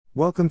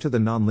Welcome to the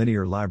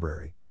Nonlinear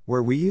Library,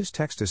 where we use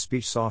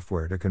text-to-speech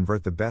software to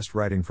convert the best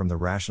writing from the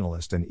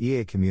rationalist and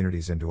EA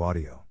communities into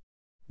audio.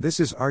 This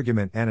is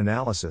Argument and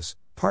Analysis,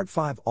 Part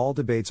 5. All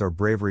debates are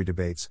Bravery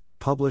debates,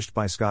 published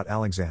by Scott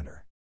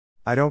Alexander.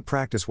 I don't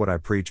practice what I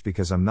preach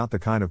because I'm not the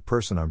kind of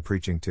person I'm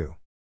preaching to.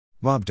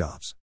 Bob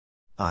Dobbs.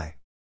 I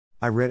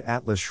read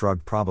Atlas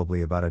Shrugged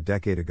probably about a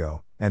decade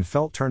ago, and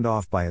felt turned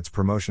off by its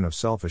promotion of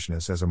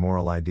selfishness as a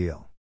moral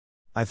ideal.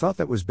 I thought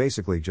that was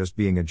basically just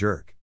being a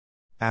jerk.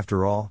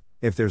 After all,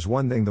 if there's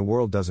one thing the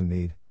world doesn't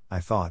need, I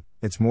thought,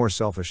 it's more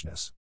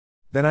selfishness.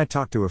 Then I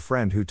talked to a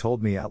friend who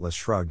told me Atlas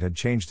Shrugged had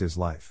changed his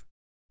life.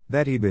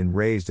 That he'd been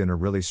raised in a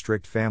really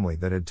strict family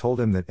that had told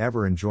him that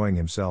ever enjoying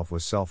himself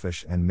was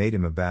selfish and made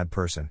him a bad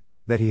person,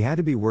 that he had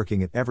to be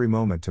working at every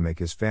moment to make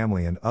his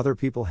family and other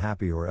people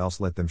happy or else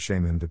let them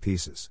shame him to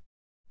pieces.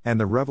 And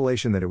the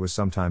revelation that it was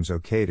sometimes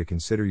okay to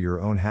consider your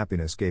own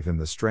happiness gave him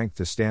the strength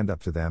to stand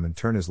up to them and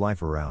turn his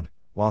life around,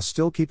 while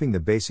still keeping the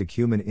basic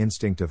human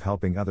instinct of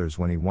helping others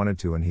when he wanted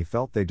to and he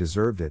felt they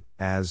deserved it,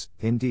 as,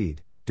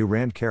 indeed, do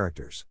Rand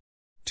characters.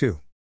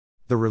 2.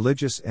 The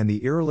religious and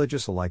the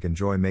irreligious alike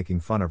enjoy making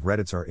fun of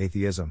Reddit's Our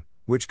Atheism,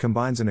 which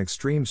combines an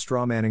extreme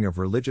strawmanning of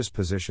religious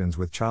positions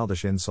with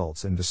childish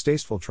insults and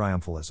distasteful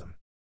triumphalism.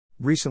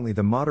 Recently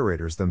the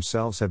moderators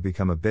themselves have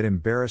become a bit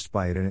embarrassed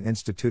by it and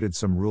instituted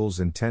some rules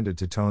intended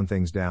to tone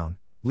things down,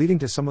 leading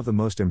to some of the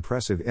most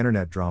impressive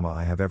internet drama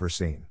I have ever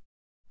seen.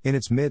 In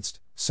its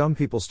midst, some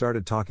people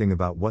started talking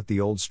about what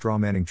the old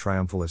strawmanning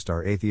triumphalist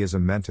Our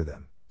Atheism meant to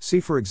them. See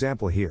for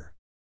example here.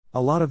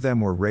 A lot of them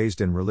were raised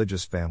in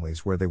religious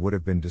families where they would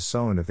have been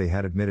disowned if they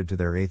had admitted to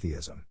their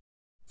atheism.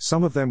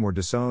 Some of them were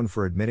disowned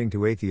for admitting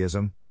to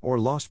atheism, or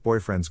lost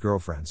boyfriends,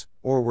 girlfriends,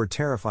 or were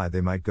terrified they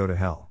might go to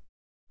hell.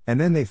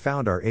 And then they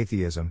found Our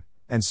Atheism,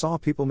 and saw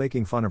people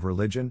making fun of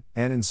religion,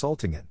 and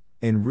insulting it,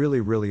 in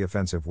really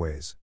offensive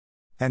ways.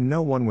 And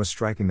no one was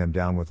striking them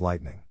down with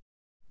lightning.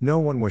 No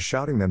one was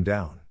shouting them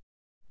down.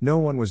 No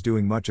one was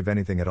doing much of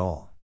anything at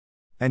all.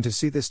 And to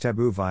see this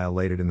taboo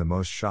violated in the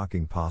most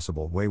shocking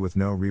possible way with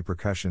no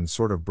repercussions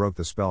sort of broke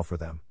the spell for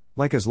them,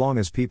 like as long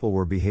as people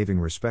were behaving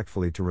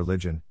respectfully to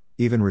religion,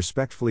 even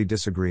respectfully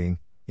disagreeing,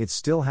 it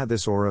still had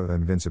this aura of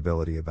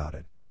invincibility about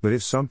it. But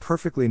if some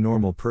perfectly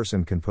normal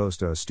person can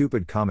post a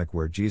stupid comic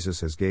where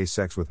Jesus has gay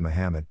sex with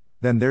Muhammad,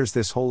 then there's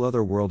this whole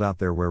other world out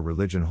there where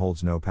religion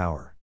holds no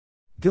power.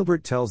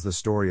 Gilbert tells the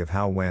story of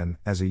how when,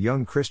 as a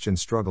young Christian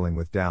struggling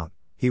with doubt,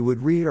 he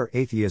would read Our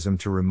Atheism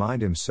to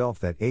remind himself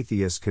that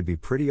atheists could be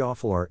pretty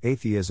awful. Our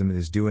Atheism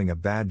is doing a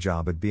bad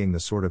job at being the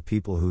sort of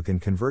people who can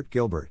convert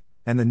Gilbert,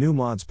 and the new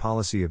mod's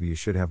policy of you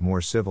should have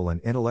more civil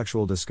and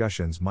intellectual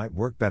discussions might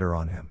work better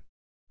on him.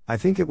 I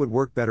think it would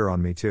work better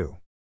on me too.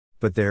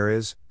 But there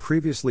is,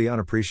 previously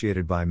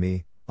unappreciated by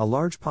me, a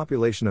large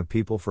population of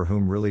people for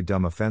whom really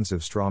dumb offensive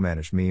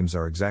strawmanish memes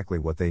are exactly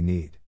what they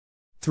need.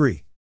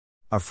 3.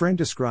 A friend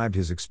described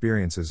his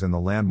experiences in the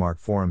Landmark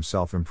Forum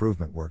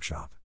self-improvement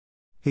workshop.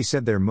 He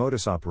said their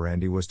modus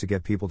operandi was to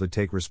get people to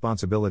take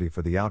responsibility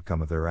for the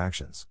outcome of their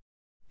actions.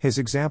 His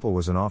example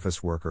was an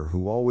office worker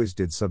who always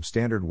did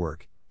substandard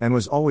work, and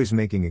was always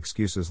making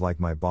excuses like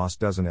my boss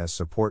doesn't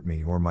support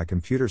me or my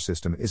computer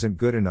system isn't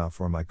good enough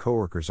or my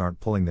coworkers aren't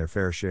pulling their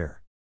fair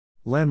share.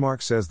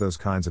 Landmark says those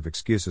kinds of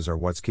excuses are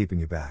what's keeping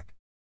you back.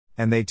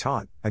 And they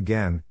taught,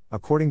 again,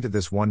 according to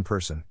this one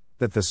person,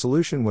 that the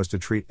solution was to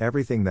treat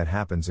everything that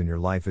happens in your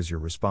life as your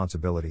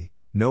responsibility,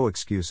 no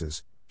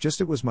excuses,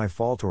 just it was my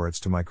fault or it's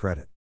to my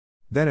credit.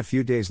 Then a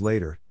few days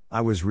later, I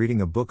was reading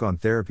a book on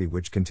therapy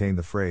which contained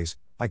the phrase,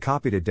 I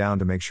copied it down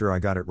to make sure I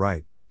got it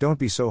right, don't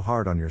be so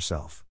hard on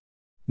yourself.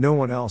 No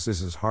one else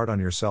is as hard on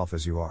yourself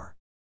as you are.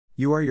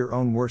 You are your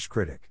own worst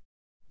critic.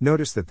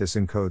 Notice that this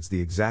encodes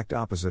the exact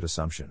opposite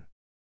assumption.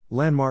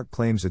 Landmark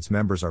claims its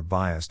members are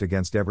biased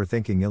against ever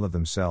thinking ill of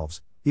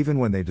themselves, even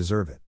when they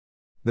deserve it.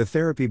 The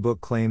therapy book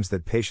claims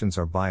that patients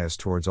are biased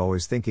towards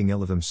always thinking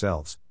ill of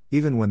themselves,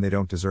 even when they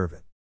don't deserve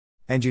it.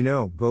 And you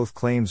know, both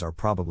claims are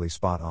probably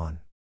spot on.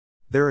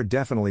 There are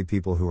definitely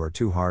people who are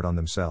too hard on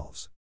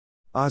themselves.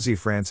 Ozzy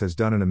France has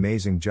done an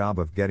amazing job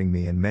of getting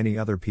me and many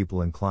other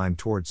people inclined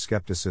towards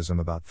skepticism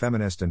about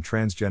feminist and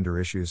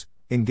transgender issues,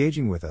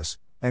 engaging with us,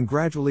 and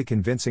gradually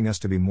convincing us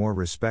to be more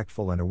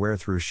respectful and aware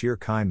through sheer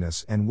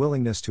kindness and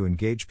willingness to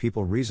engage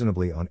people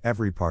reasonably on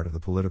every part of the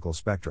political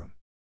spectrum.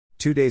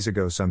 2 days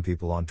ago some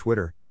people on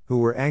Twitter, who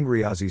were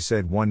angry Ozzy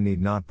said one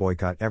need not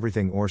boycott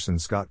everything Orson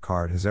Scott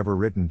Card has ever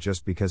written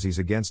just because he's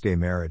against gay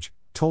marriage,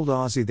 told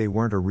Ozzy they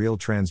weren't a real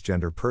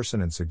transgender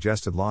person and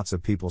suggested lots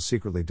of people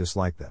secretly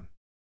dislike them.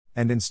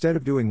 And instead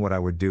of doing what I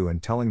would do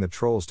and telling the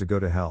trolls to go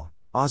to hell,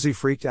 Ozzy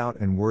freaked out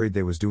and worried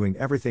they was doing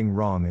everything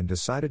wrong and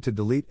decided to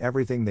delete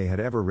everything they had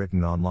ever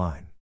written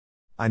online.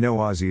 I know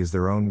Ozzy is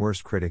their own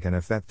worst critic, and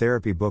if that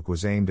therapy book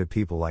was aimed at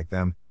people like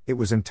them, it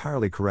was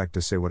entirely correct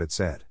to say what it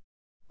said.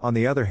 On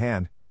the other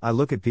hand, I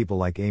look at people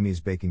like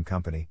Amy's Baking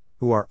Company,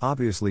 who are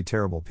obviously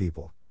terrible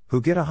people, who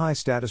get a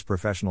high-status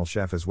professional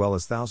chef as well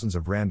as thousands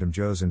of random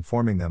Joes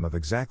informing them of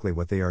exactly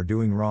what they are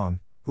doing wrong,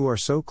 who are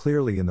so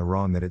clearly in the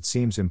wrong that it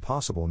seems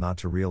impossible not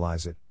to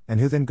realize it, and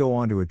who then go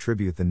on to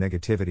attribute the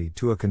negativity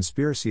to a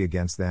conspiracy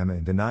against them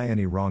and deny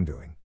any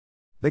wrongdoing.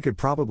 They could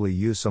probably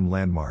use some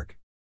landmark.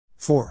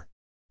 4.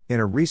 In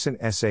a recent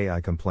essay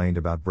I complained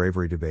about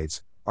bravery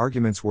debates,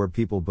 arguments where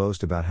people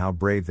boast about how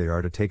brave they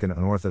are to take an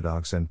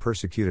unorthodox and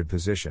persecuted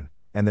position,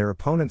 and their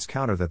opponents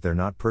counter that they're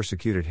not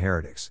persecuted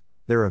heretics,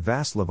 they're a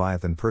vast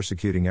leviathan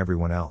persecuting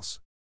everyone else.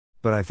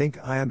 But I think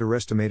I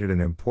underestimated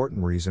an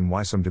important reason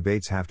why some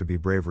debates have to be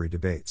bravery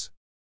debates.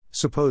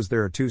 Suppose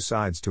there are two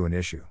sides to an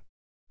issue.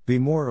 Be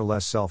more or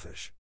less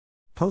selfish.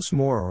 Post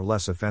more or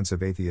less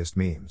offensive atheist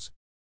memes.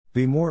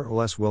 Be more or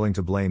less willing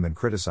to blame and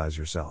criticize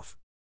yourself.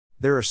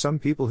 There are some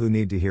people who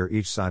need to hear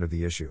each side of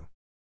the issue.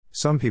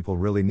 Some people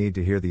really need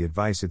to hear the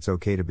advice it's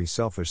okay to be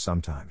selfish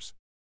sometimes.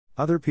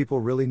 Other people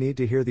really need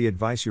to hear the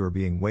advice you are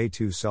being way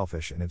too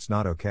selfish and it's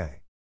not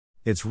okay.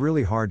 It's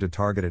really hard to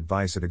target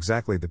advice at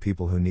exactly the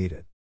people who need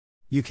it.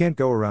 You can't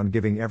go around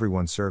giving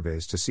everyone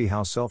surveys to see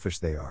how selfish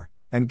they are,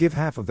 and give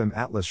half of them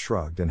Atlas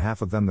Shrugged and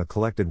half of them the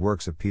collected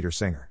works of Peter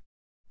Singer.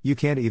 You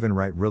can't even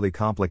write really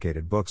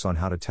complicated books on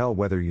how to tell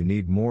whether you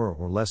need more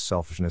or less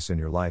selfishness in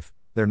your life.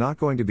 They're not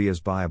going to be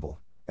as buyable,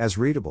 as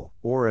readable,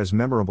 or as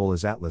memorable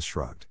as Atlas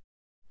Shrugged.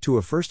 To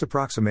a first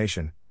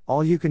approximation,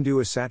 all you can do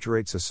is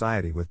saturate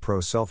society with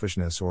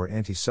pro-selfishness or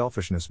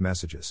anti-selfishness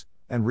messages,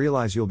 and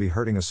realize you'll be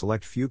hurting a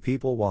select few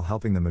people while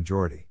helping the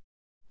majority.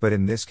 But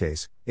in this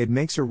case, it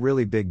makes a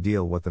really big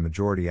deal what the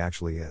majority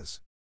actually is.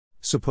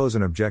 Suppose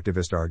an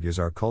objectivist argues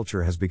our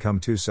culture has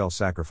become too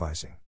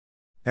self-sacrificing.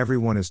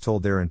 Everyone is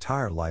told their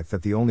entire life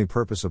that the only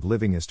purpose of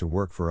living is to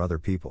work for other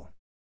people.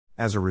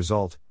 As a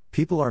result,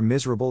 people are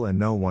miserable and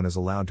no one is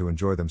allowed to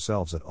enjoy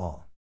themselves at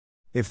all.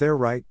 If they're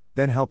right,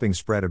 then helping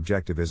spread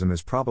objectivism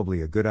is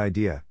probably a good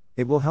idea.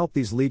 It will help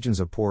these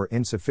legions of poor,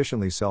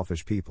 insufficiently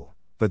selfish people,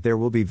 but there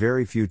will be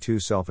very few too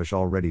selfish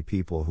already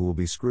people who will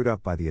be screwed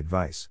up by the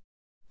advice.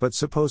 But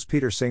suppose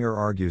Peter Singer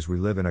argues we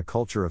live in a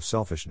culture of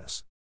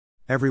selfishness.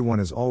 Everyone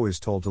is always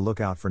told to look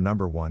out for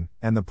number one,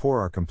 and the poor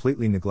are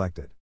completely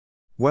neglected.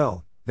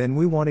 Well, then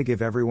we want to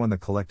give everyone the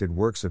collected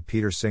works of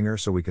Peter Singer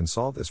so we can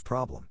solve this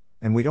problem,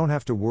 and we don't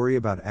have to worry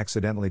about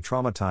accidentally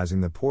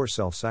traumatizing the poor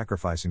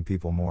self-sacrificing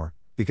people more,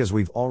 because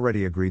we've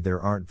already agreed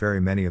there aren't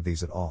very many of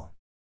these at all.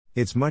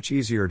 It's much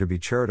easier to be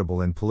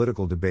charitable in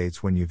political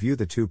debates when you view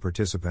the two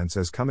participants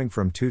as coming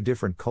from two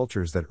different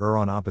cultures that are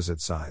on opposite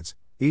sides,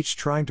 each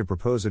trying to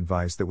propose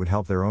advice that would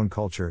help their own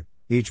culture,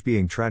 each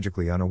being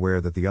tragically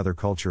unaware that the other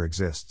culture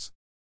exists.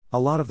 A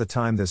lot of the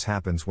time this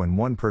happens when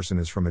one person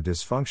is from a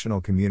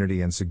dysfunctional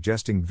community and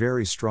suggesting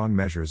very strong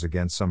measures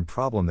against some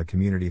problem the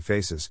community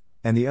faces,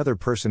 and the other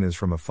person is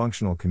from a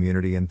functional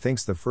community and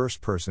thinks the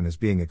first person is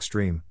being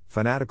extreme,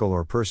 fanatical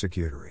or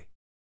persecutory.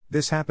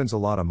 This happens a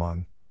lot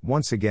among,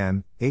 once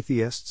again,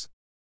 atheists.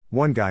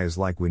 One guy is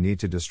like, we need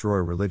to destroy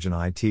religion,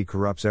 it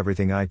corrupts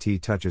everything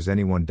it touches,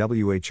 anyone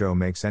WHO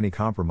makes any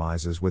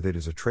compromises with it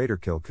is a traitor,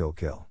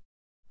 kill.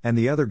 And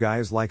the other guy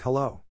is like,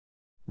 hello.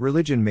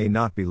 Religion may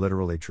not be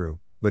literally true,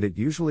 but it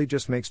usually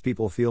just makes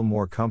people feel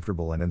more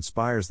comfortable and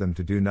inspires them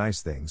to do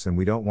nice things, and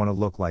we don't want to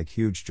look like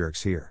huge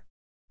jerks here.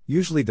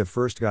 Usually the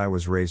first guy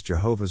was raised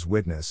Jehovah's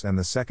Witness and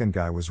the second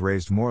guy was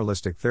raised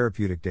moralistic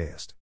therapeutic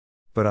deist.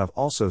 But I've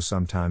also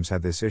sometimes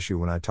had this issue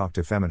when I talk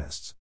to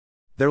feminists.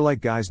 They're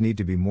like, guys need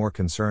to be more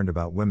concerned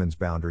about women's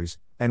boundaries,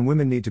 and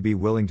women need to be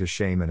willing to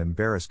shame and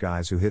embarrass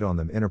guys who hit on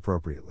them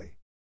inappropriately.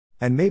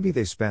 And maybe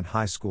they spent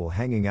high school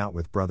hanging out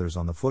with brothers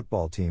on the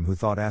football team who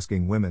thought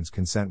asking women's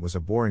consent was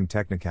a boring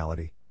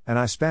technicality, and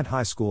I spent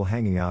high school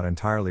hanging out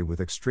entirely with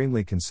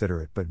extremely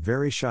considerate but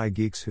very shy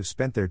geeks who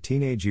spent their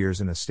teenage years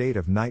in a state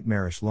of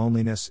nightmarish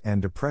loneliness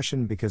and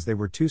depression because they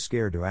were too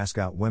scared to ask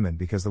out women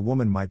because the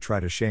woman might try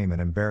to shame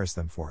and embarrass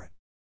them for it.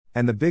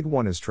 And the big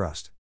one is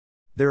trust.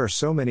 There are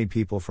so many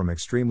people from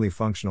extremely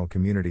functional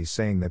communities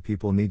saying that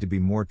people need to be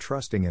more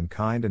trusting and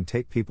kind and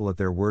take people at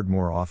their word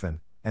more often,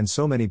 and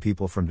so many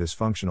people from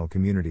dysfunctional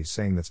communities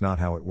saying that's not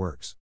how it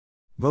works.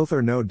 Both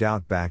are no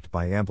doubt backed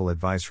by ample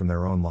advice from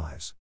their own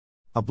lives.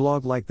 A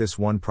blog like this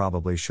one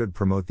probably should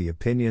promote the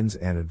opinions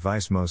and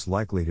advice most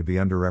likely to be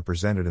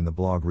underrepresented in the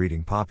blog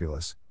reading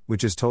populace,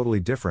 which is totally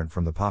different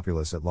from the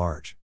populace at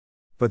large.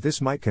 But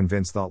this might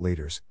convince thought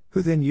leaders,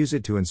 who then use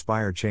it to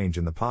inspire change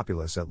in the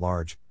populace at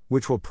large,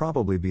 which will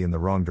probably be in the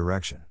wrong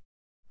direction.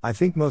 I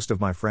think most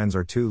of my friends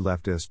are too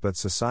leftist, but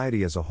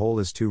society as a whole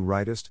is too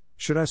rightist.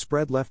 Should I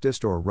spread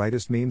leftist or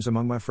rightist memes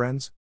among my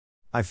friends?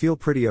 I feel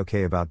pretty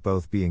okay about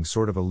both being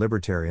sort of a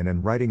libertarian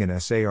and writing an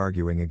essay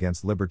arguing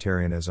against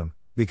libertarianism,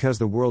 because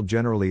the world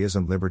generally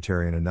isn't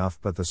libertarian enough,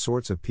 but the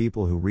sorts of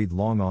people who read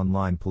long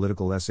online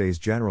political essays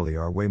generally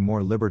are way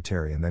more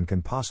libertarian than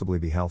can possibly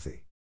be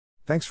healthy.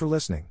 Thanks for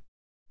listening.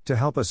 To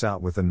help us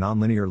out with the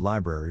Nonlinear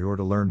Library or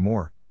to learn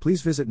more,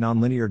 please visit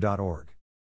nonlinear.org.